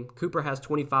massive game. Cooper has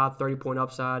 25, 30-point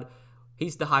upside.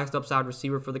 He's the highest upside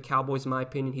receiver for the Cowboys, in my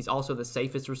opinion. He's also the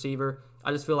safest receiver.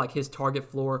 I just feel like his target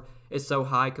floor is so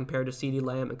high compared to CeeDee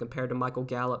Lamb and compared to Michael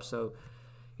Gallup. So,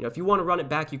 if you want to run it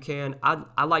back, you can.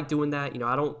 I like doing that.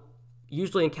 I don't,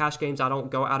 usually in cash games, I don't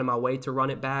go out of my way to run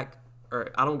it back,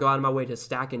 or I don't go out of my way to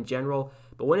stack in general.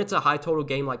 But when it's a high total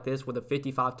game like this with a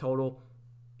 55 total,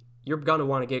 you're going to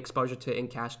want to get exposure to in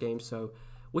cash games. So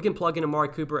we can plug in Amari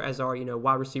Cooper as our,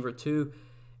 wide receiver 2.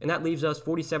 And that leaves us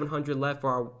 $4,700 left for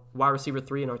our wide receiver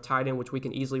 3 and our tight end, which we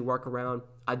can easily work around.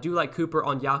 I do like Cooper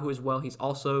on Yahoo as well. He's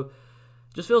also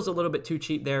just feels a little bit too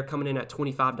cheap there, coming in at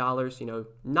 $25.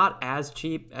 Not as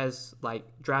cheap as like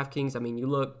DraftKings. I mean,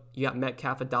 you got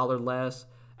Metcalf $1 less.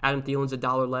 Adam Thielen's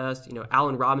 $1 less.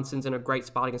 Allen Robinson's in a great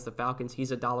spot against the Falcons.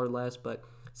 He's $1 less. But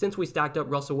since we stacked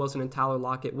up Russell Wilson and Tyler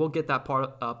Lockett, we'll get that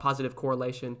positive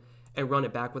correlation and run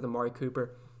it back with Amari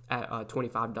Cooper at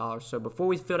 $25. So before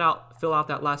we fill out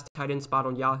that last tight end spot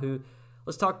on Yahoo,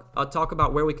 let's talk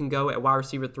about where we can go at wide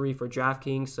receiver 3 for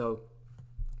DraftKings. So,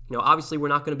 obviously we're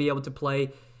not going to be able to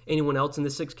play anyone else in the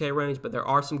 6K range, but there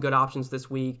are some good options this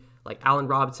week. Like Allen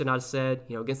Robinson, I said,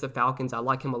 against the Falcons, I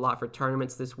like him a lot for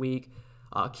tournaments this week.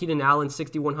 Keenan Allen,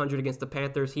 $6,100 against the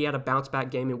Panthers. He had a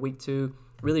bounce-back game in week 2.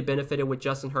 Really benefited with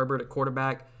Justin Herbert at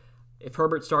quarterback. If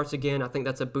Herbert starts again, I think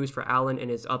that's a boost for Allen and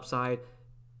his upside.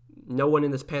 No one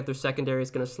in this Panthers secondary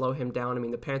is going to slow him down. I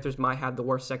mean, the Panthers might have the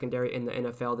worst secondary in the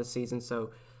NFL this season.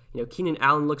 So, Keenan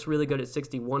Allen looks really good at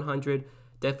 $6,100.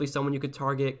 Definitely someone you could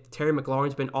target. Terry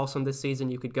McLaurin's been awesome this season.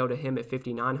 You could go to him at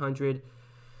 $5,900.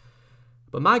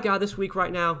 But my guy this week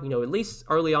right now, at least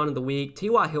early on in the week,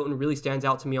 T.Y. Hilton really stands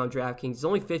out to me on DraftKings. He's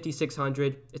only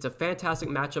 $5,600. It's a fantastic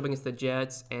matchup against the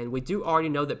Jets, and we do already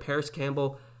know that Paris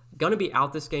Campbell going to be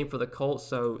out this game for the Colts,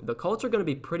 so the Colts are going to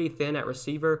be pretty thin at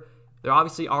receiver. They're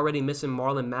obviously already missing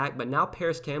Marlon Mack, but now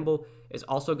Paris Campbell is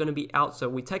also going to be out. So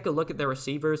we take a look at their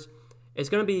receivers. It's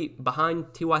going to be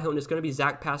behind T.Y. Hilton. It's going to be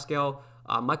Zach Pascal,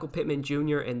 Michael Pittman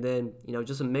Jr., and then,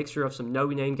 just a mixture of some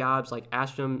no-name guys like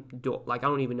Ashton, I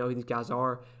don't even know who these guys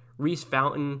are, Reese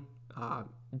Fountain,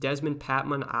 Desmond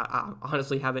Patman. I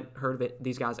honestly haven't heard of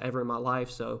these guys ever in my life.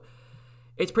 So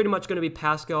it's pretty much going to be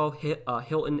Pascal,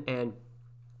 Hilton, and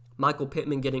Michael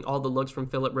Pittman getting all the looks from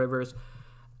Phillip Rivers.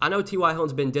 I know T.Y.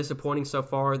 Hilton's been disappointing so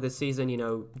far this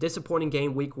season. Disappointing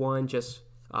game week 1, just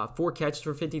 4 catches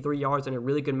for 53 yards in a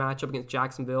really good matchup against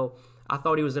Jacksonville. I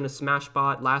thought he was in a smash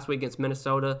spot last week against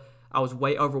Minnesota. I was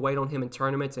way overweight on him in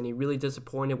tournaments, and he really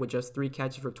disappointed with just 3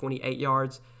 catches for 28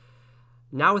 yards.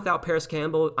 Now without Paris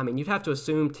Campbell, you'd have to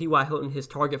assume T.Y. Hilton, his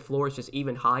target floor is just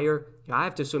even higher. I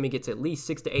have to assume he gets at least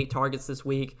 6 to 8 targets this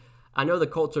week. I know the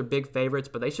Colts are big favorites,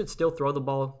 but they should still throw the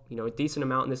ball, a decent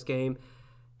amount in this game.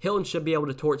 Hilton should be able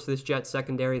to torch this Jets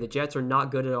secondary. The Jets are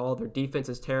not good at all. Their defense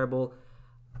is terrible.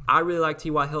 I really like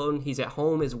T.Y. Hilton. He's at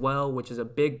home as well, which is a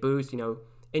big boost.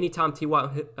 Anytime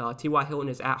T.Y. Hilton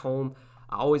is at home,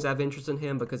 I always have interest in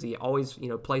him because he always,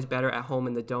 plays better at home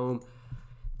in the Dome.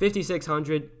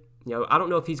 5,600, I don't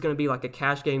know if he's going to be like a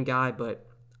cash game guy, but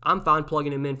I'm fine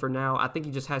plugging him in for now. I think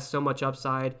he just has so much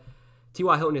upside.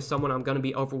 T.Y. Hilton is someone I'm going to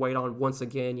be overweight on once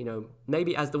again.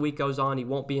 Maybe as the week goes on, he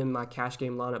won't be in my cash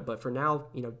game lineup. But for now,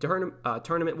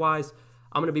 tournament-wise,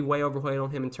 I'm going to be way overweight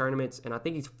on him in tournaments. And I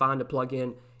think he's fine to plug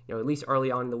in, at least early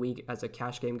on in the week as a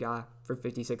cash game guy for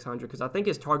 5,600. Because I think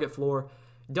his target floor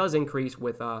does increase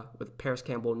with Paris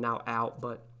Campbell now out.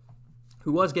 But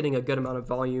who was getting a good amount of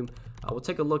volume. We'll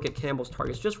take a look at Campbell's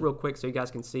targets just real quick so you guys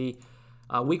can see.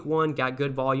 Week 1, got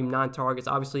good volume, 9 targets.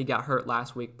 Obviously, he got hurt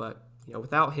last week. But,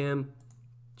 without him,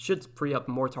 should free up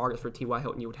more targets for T.Y.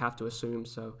 Hilton, you would have to assume.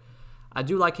 So I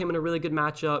do like him in a really good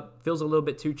matchup. Feels a little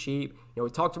bit too cheap. We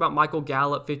talked about Michael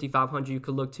Gallup, 5,500 you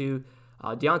could look to.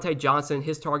 Deontay Johnson,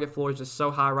 his target floor is just so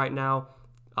high right now.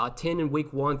 10 in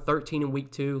week 1, 13 in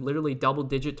week 2. Literally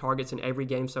double-digit targets in every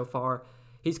game so far.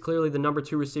 He's clearly the number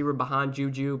 2 receiver behind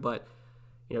Juju, but,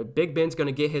 Big Ben's going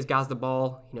to get his guys the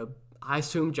ball. I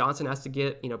assume Johnson has to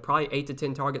get, probably 8 to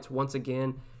 10 targets once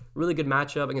again. Really good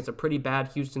matchup against a pretty bad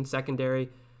Houston secondary.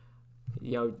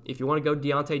 If you want to go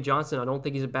Deontay Johnson, I don't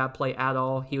think he's a bad play at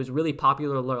all. He was really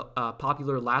popular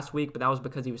last week, but that was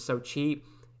because he was so cheap.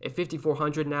 At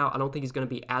 5,400 now, I don't think he's going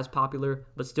to be as popular,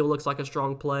 but still looks like a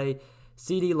strong play.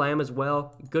 CeeDee Lamb as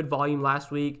well. Good volume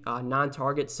last week. 9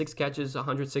 targets, 6 catches,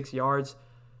 106 yards.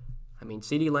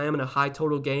 CeeDee Lamb in a high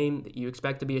total game that you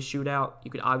expect to be a shootout, you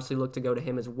could obviously look to go to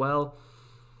him as well.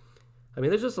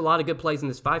 There's just a lot of good plays in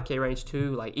this 5K range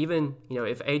too. Like even,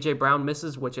 if A.J. Brown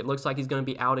misses, which it looks like he's going to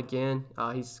be out again,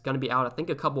 he's going to be out, I think,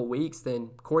 a couple weeks.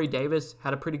 Then Corey Davis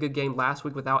had a pretty good game last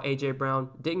week without A.J. Brown.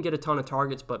 Didn't get a ton of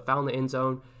targets, but found the end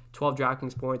zone. 12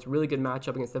 Draftkings points. Really good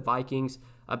matchup against the Vikings.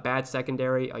 A bad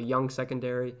secondary, a young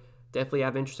secondary. Definitely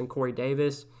have interest in Corey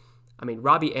Davis.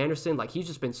 Robbie Anderson, he's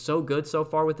just been so good so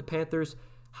far with the Panthers.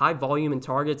 High volume in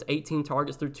targets, 18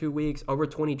 targets through 2 weeks, over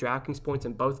 20 Draftkings points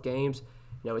in both games.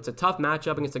 It's a tough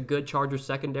matchup against a good Chargers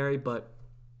secondary, but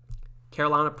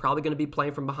Carolina probably going to be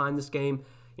playing from behind this game.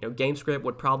 Game script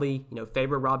would probably,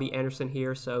 favor Robbie Anderson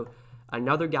here. So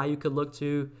another guy you could look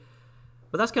to.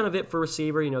 But that's kind of it for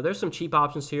receiver. There's some cheap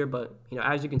options here, but,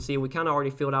 as you can see, we kind of already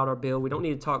filled out our bill. We don't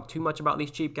need to talk too much about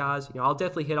these cheap guys. I'll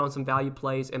definitely hit on some value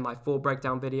plays in my full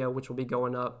breakdown video, which will be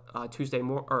going up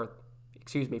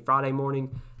Friday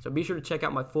morning. So be sure to check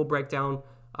out my full breakdown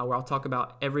where I'll talk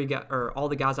about all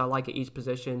the guys I like at each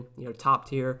position, top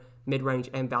tier, mid-range,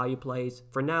 and value plays.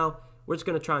 For now, we're just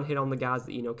going to try and hit on the guys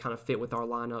that, kind of fit with our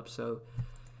lineup. So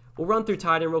we'll run through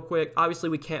tight end real quick. Obviously,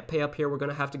 we can't pay up here. We're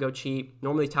going to have to go cheap.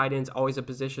 Normally, tight end's always a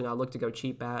position I look to go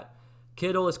cheap at.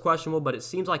 Kittle is questionable, but it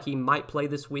seems like he might play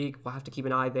this week. We'll have to keep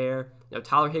an eye there.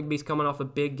 Tyler Higbee's coming off a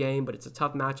big game, but it's a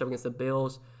tough matchup against the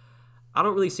Bills. I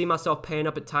don't really see myself paying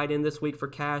up at tight end this week for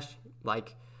cash.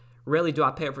 Rarely do I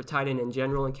pay up for tight end in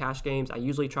general in cash games. I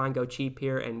usually try and go cheap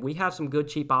here, and we have some good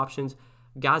cheap options.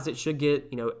 Guys that should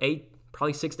get,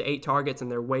 probably 6 to 8 targets, and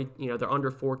they're they're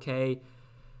under 4K.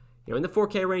 In the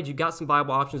 4K range, you got some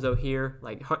viable options though here.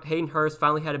 Hayden Hurst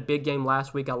finally had a big game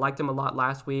last week. I liked him a lot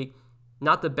last week.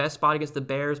 Not the best spot against the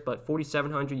Bears, but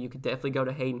 4,700, you could definitely go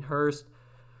to Hayden Hurst.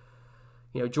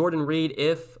 Jordan Reed,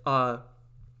 if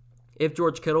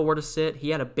George Kittle were to sit, he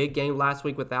had a big game last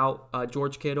week without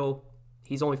George Kittle.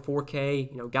 He's only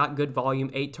 4K, got good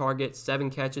volume, 8 targets, 7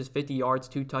 catches, 50 yards,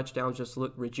 2 touchdowns, just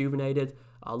looked rejuvenated,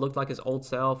 looked like his old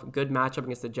self. Good matchup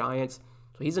against the Giants.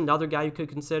 So he's another guy you could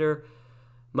consider.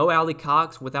 Mo Alley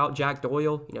Cox without Jack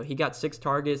Doyle, he got 6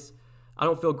 targets. I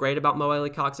don't feel great about Mo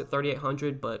Cox at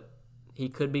 3,800, but he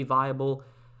could be viable.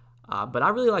 But I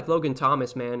really like Logan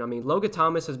Thomas, man. I mean, Logan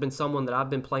Thomas has been someone that I've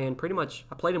been playing pretty much.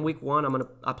 I played him week 1.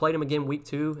 I played him again week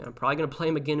 2, and I'm probably gonna play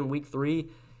him again in week 3. You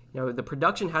know, the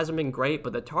production hasn't been great,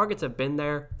 but the targets have been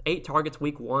there. 8 targets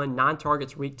week 1, 9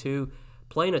 targets week 2,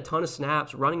 playing a ton of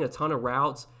snaps, running a ton of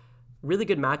routes. Really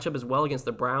good matchup as well against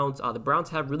the Browns. The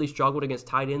Browns have really struggled against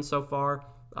tight ends so far.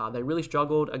 They really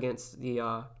struggled against the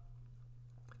I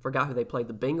forgot who they played,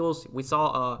 the Bengals. We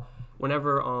saw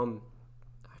whenever I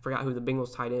forgot who the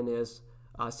Bengals tight end is,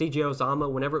 C.J. Uzomah.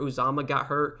 Whenever Uzomah got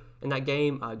hurt in that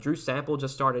game, Drew Sample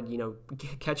just started,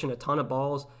 catching a ton of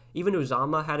balls. Even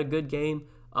Uzomah had a good game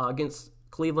against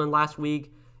Cleveland last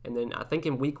week. And then I think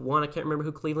in week 1, I can't remember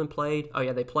who Cleveland played. Oh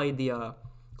yeah, they played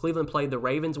Cleveland played the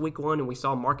Ravens week 1, and we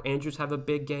saw Mark Andrews have a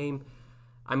big game.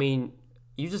 I mean,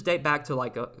 you just date back to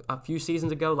like a few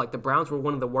seasons ago. Like the Browns were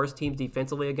one of the worst teams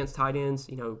defensively against tight ends,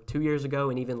 2 years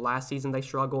ago, and even last season they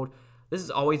struggled. This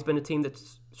has always been a team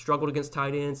that's struggled against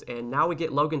tight ends, and now we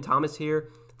get Logan Thomas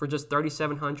here for just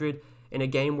 3,700 in a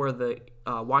game where the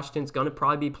Washington's going to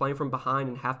probably be playing from behind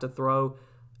and have to throw.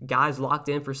 Guys locked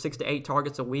in for 6 to 8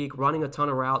 targets a week, running a ton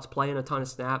of routes, playing a ton of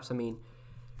snaps. I mean,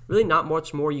 really not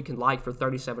much more you can like for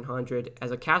 3,700. As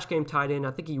a cash game tight end,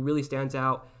 I think he really stands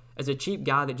out as a cheap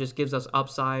guy that just gives us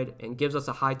upside and gives us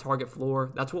a high target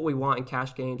floor. That's what we want in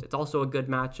cash games. It's also a good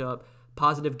matchup,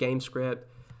 positive game script.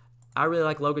 I really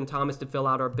like Logan Thomas to fill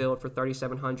out our build for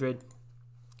 3,700.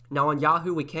 Now on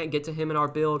Yahoo, we can't get to him in our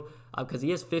build because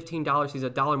he is $15. He's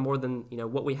 $1 more than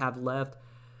what we have left.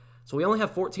 So we only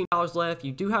have $14 left.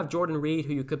 You do have Jordan Reed,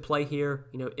 who you could play here.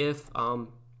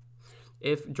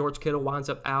 If George Kittle winds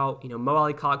up out,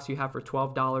 Mo Cox you have for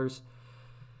 $12.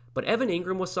 But Evan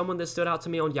Ingram was someone that stood out to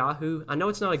me on Yahoo. I know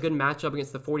it's not a good matchup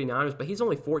against the 49ers, but he's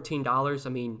only $14. I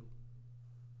mean,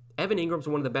 Evan Ingram's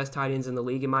one of the best tight ends in the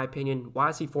league, in my opinion. Why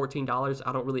is he $14?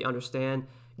 I don't really understand.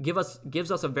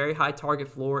 Gives us a very high target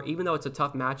floor, even though it's a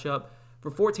tough matchup.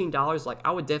 For $14, like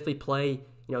I would definitely play.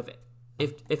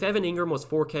 If Evan Ingram was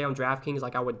 4K on DraftKings,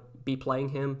 like I would be playing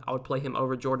him. I would play him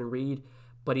over Jordan Reed,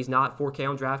 but he's not 4K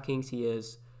on DraftKings. He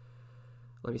is.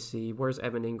 Let me see. Where's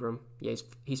Evan Ingram? Yeah,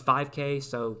 he's 5K,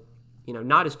 so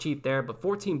not as cheap there. But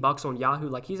 $14 on Yahoo,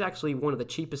 like he's actually one of the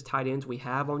cheapest tight ends we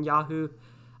have on Yahoo.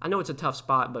 I know it's a tough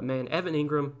spot, but man, Evan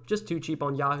Ingram, just too cheap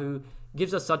on Yahoo.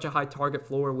 Gives us such a high target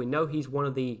floor. We know he's one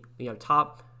of the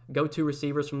top go-to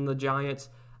receivers from the Giants.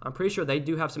 I'm pretty sure they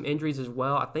do have some injuries as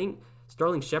well. I think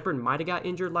Sterling Shepard might have got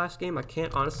injured last game. I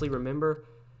can't honestly remember.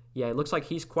 Yeah, it looks like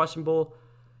he's questionable.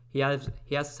 He has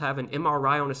to have an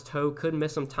MRI on his toe. Could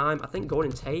miss some time. I think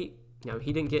Golden Tate,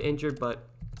 he didn't get injured, but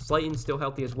Slayton's still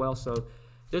healthy as well. So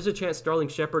there's a chance Sterling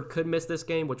Shepard could miss this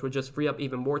game, which would just free up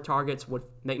even more targets, would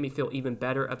make me feel even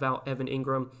better about Evan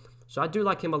Ingram. So I do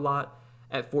like him a lot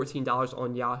at $14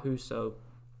 on Yahoo. So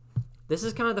this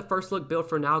is kind of the first look build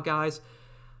for now, guys.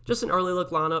 Just an early look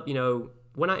lineup.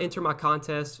 When I enter my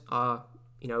contest,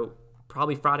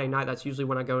 probably Friday night, that's usually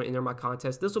when I go and enter my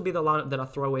contest. This will be the lineup that I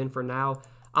throw in for now.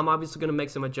 I'm obviously going to make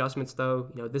some adjustments, though.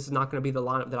 This is not going to be the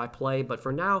lineup that I play, but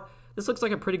for now, this looks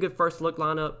like a pretty good first look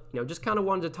lineup. Just kind of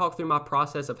wanted to talk through my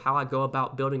process of how I go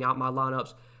about building out my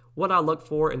lineups, what I look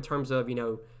for in terms of,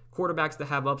 quarterbacks that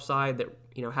have upside, that,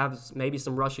 have maybe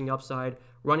some rushing upside,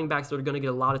 running backs that are going to get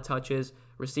a lot of touches,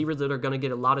 receivers that are going to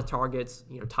get a lot of targets,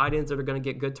 tight ends that are going to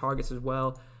get good targets as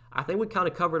well. I think we kind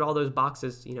of covered all those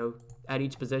boxes, at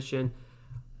each position.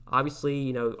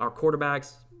 Obviously, our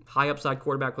quarterbacks, high upside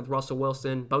quarterback with Russell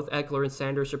Wilson. Both Eckler and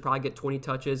Sanders should probably get 20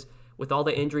 touches. With all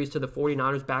the injuries to the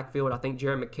 49ers backfield, I think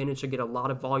Jerick McKinnon should get a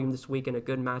lot of volume this week in a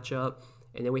good matchup.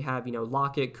 And then we have,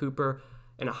 Lockett, Cooper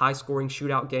in a high-scoring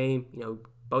shootout game.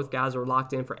 Both guys are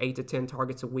locked in for 8 to 10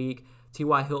 targets a week.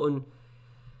 T.Y. Hilton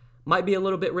might be a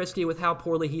little bit risky with how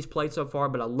poorly he's played so far,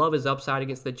 but I love his upside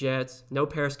against the Jets. No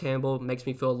Paris Campbell makes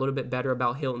me feel a little bit better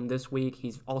about Hilton this week.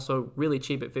 He's also really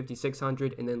cheap at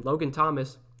 $5,600. And then Logan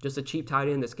Thomas, just a cheap tight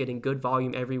end that's getting good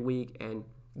volume every week and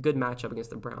good matchup against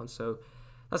the Browns. So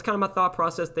that's kind of my thought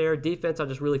process there. Defense, I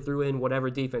just really threw in whatever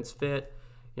defense fit.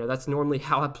 That's normally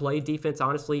how I play defense,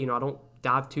 honestly. I don't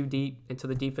dive too deep into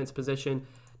the defense position.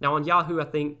 Now on Yahoo, I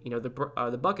think,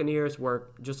 the Buccaneers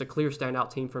were just a clear standout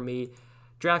team for me.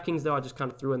 DraftKings, though, I just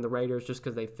kind of threw in the Raiders just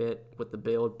because they fit with the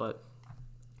build. But,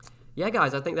 yeah,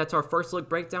 guys, I think that's our first look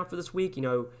breakdown for this week.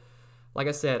 Like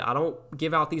I said, I don't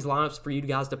give out these lineups for you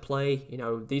guys to play.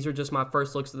 These are just my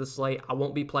first looks of the slate. I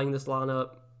won't be playing this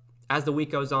lineup. As the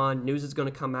week goes on, news is going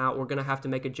to come out. We're going to have to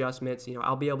make adjustments.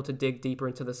 I'll be able to dig deeper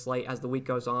into the slate as the week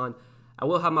goes on. I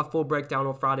will have my full breakdown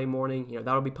on Friday morning.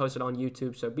 That'll be posted on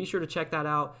YouTube, so be sure to check that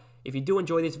out. If you do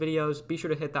enjoy these videos, be sure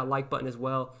to hit that like button as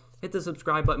well. Hit the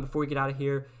subscribe button before we get out of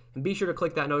here. And be sure to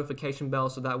click that notification bell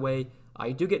so that way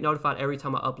you do get notified every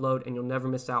time I upload and you'll never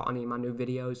miss out on any of my new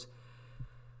videos.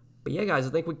 But yeah, guys, I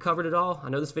think we covered it all. I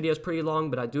know this video is pretty long,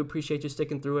 but I do appreciate you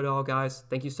sticking through it all, guys.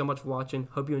 Thank you so much for watching.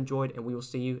 Hope you enjoyed, and we will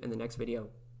see you in the next video.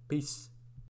 Peace.